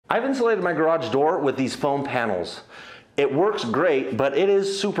I've insulated my garage door with these foam panels. It works great, but it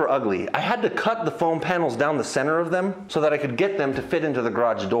is super ugly. I had to cut the foam panels down the center of them so that I could get them to fit into the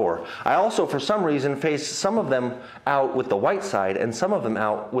garage door. I also, for some reason, phased some of them out with the white side and some of them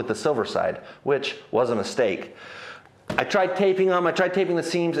out with the silver side, which was a mistake. I tried taping them, I tried taping the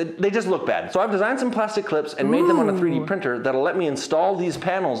seams, they just look bad. So I've designed some plastic clips and made them on a 3D printer that'll let me install these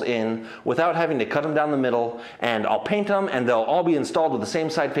panels in without having to cut them down the middle, and I'll paint them and they'll all be installed with the same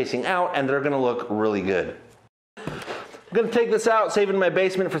side facing out, and they're gonna look really good. I'm gonna take this out, save it in my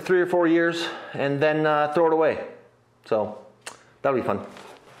basement for 3 or 4 years, and then throw it away. So that'll be fun.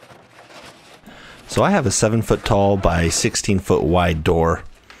 So I have a 7-foot tall by 16-foot wide door.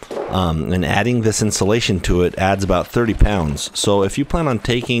 And adding this insulation to it adds about 30 pounds. So if you plan on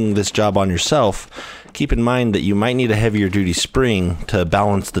taking this job on yourself, keep in mind that you might need a heavier duty spring to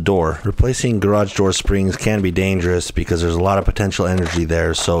balance the door. Replacing garage door springs can be dangerous because there's a lot of potential energy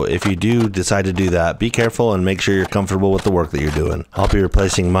there. So if you do decide to do that, be careful and make sure you're comfortable with the work that you're doing. I'll be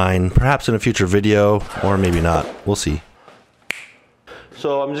replacing mine, perhaps in a future video, or maybe not. We'll see.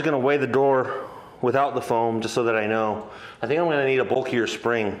 So I'm just gonna weigh the door without the foam just so that I know. I think I'm gonna need a bulkier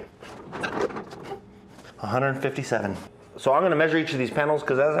spring. 157. So I'm gonna measure each of these panels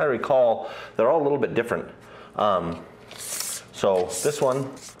because as I recall, they're all a little bit different. So this one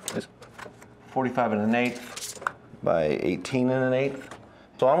is 45 1/8 by 18 1/8.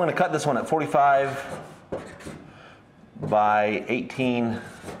 So I'm gonna cut this one at 45 by 18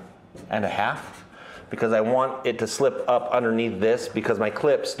 1/2 because I want it to slip up underneath this because my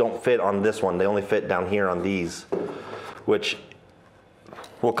clips don't fit on this one. They only fit down here on these, which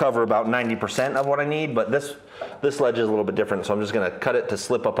will cover about 90% of what I need, but this ledge is a little bit different, so I'm just gonna cut it to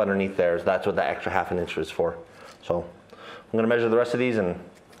slip up underneath there. That's what the extra 1/2 inch is for. So I'm gonna measure the rest of these and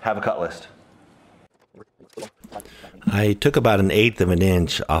have a cut list. I took about 1/8 of an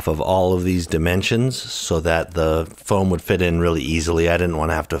inch off of all of these dimensions so that the foam would fit in really easily. I didn't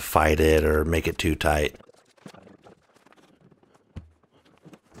want to have to fight it or make it too tight.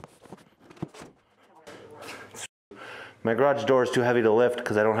 My garage door is too heavy to lift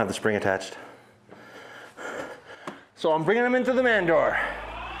because I don't have the spring attached. So I'm bringing them into the man door.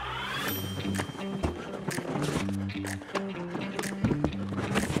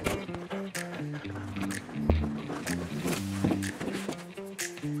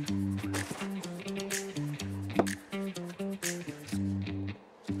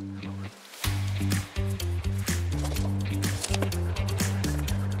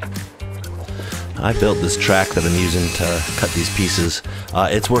 I built this track that I'm using to cut these pieces.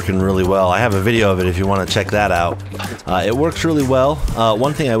 It's working really well. I have a video of it if you want to check that out. It works really well.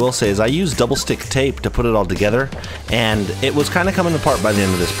 One thing I will say is I used double stick tape to put it all together, and it was kind of coming apart by the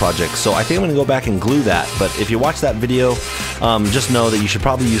end of this project. So I think I'm going to go back and glue that. But if you watch that video, just know that you should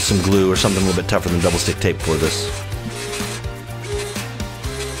probably use some glue or something a little bit tougher than double stick tape for this.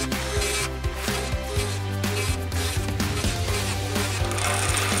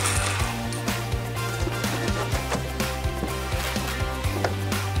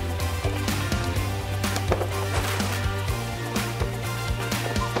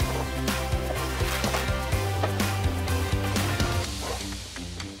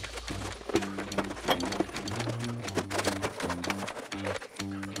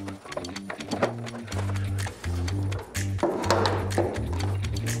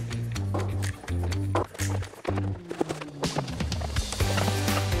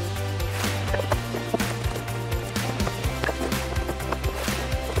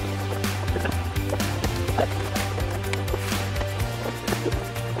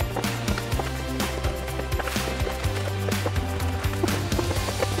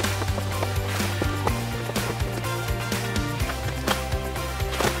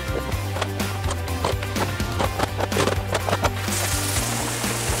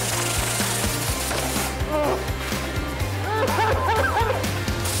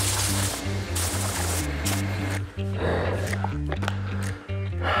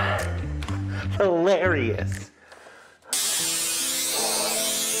 Hilarious.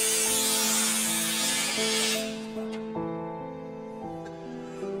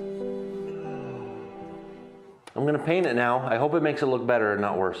 I'm gonna paint it now. I hope it makes it look better and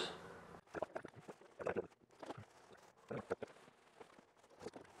not worse.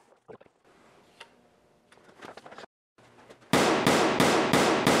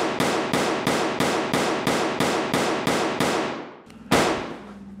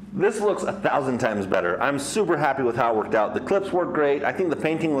 This looks 1,000 times better. I'm super happy with how it worked out. The clips work great. I think the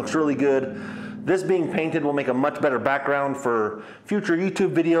painting looks really good. This being painted will make a much better background for future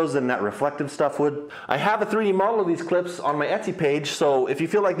YouTube videos than that reflective stuff would. I have a 3D model of these clips on my Etsy page, so if you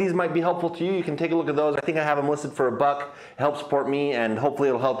feel like these might be helpful to you, you can take a look at those. I think I have them listed for $1. It helps support me, and hopefully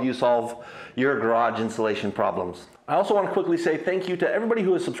it'll help you solve your garage insulation problems. I also want to quickly say thank you to everybody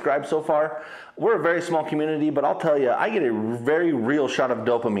who has subscribed so far. We're a very small community, but I'll tell you, I get a very real shot of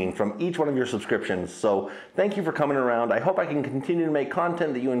dopamine from each one of your subscriptions. So thank you for coming around. I hope I can continue to make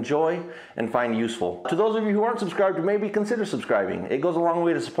content that you enjoy and find useful. To those of you who aren't subscribed, maybe consider subscribing. It goes a long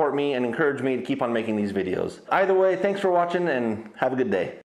way to support me and encourage me to keep on making these videos. Either way, thanks for watching and have a good day.